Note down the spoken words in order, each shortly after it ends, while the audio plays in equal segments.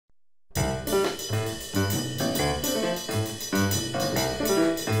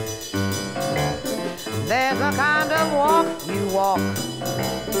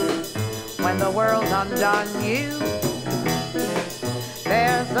when the world's undone you.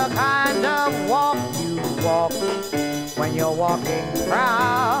 There's the kind of walk you walk when you're walking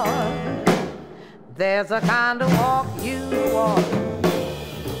proud. There's the kind of walk you walk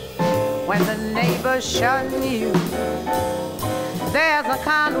when the neighbors shun you. There's the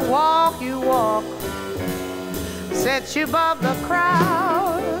kind of walk you walk sets you above the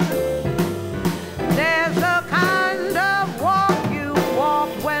crowd. There's the kind of walk you walk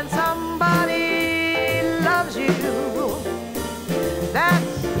when somebody loves you. That's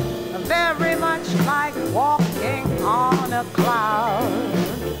very much like walking on a cloud.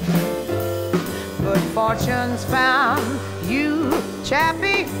 Good fortune's found you,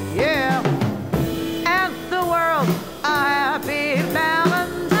 chappie, yeah, and the world a happy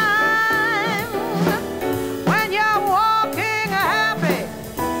Valentine. When you're walking happy,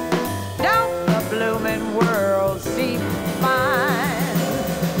 don't the blooming world seem fine?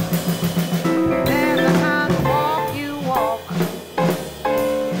 There's the kind of walk you walk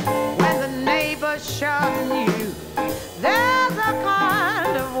when the neighbors shun you. There's the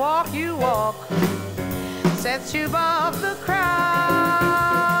kind of walk you walk sets you above the crowd.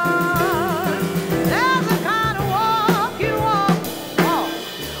 There's the kind of walk you walk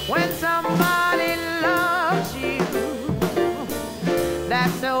when somebody loves you.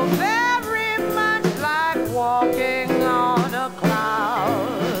 That's so very much like walking on a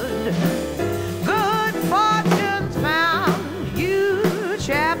cloud. Good fortune's found you,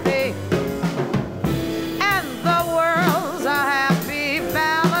 chappie, and the world's a happy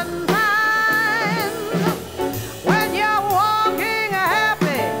Valentine. When you're walking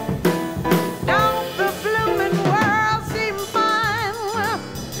happy, don't the blooming world seem fine?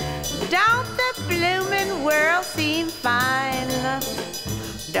 Don't the blooming world seem fine?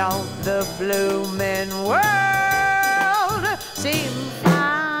 Don't the blooming world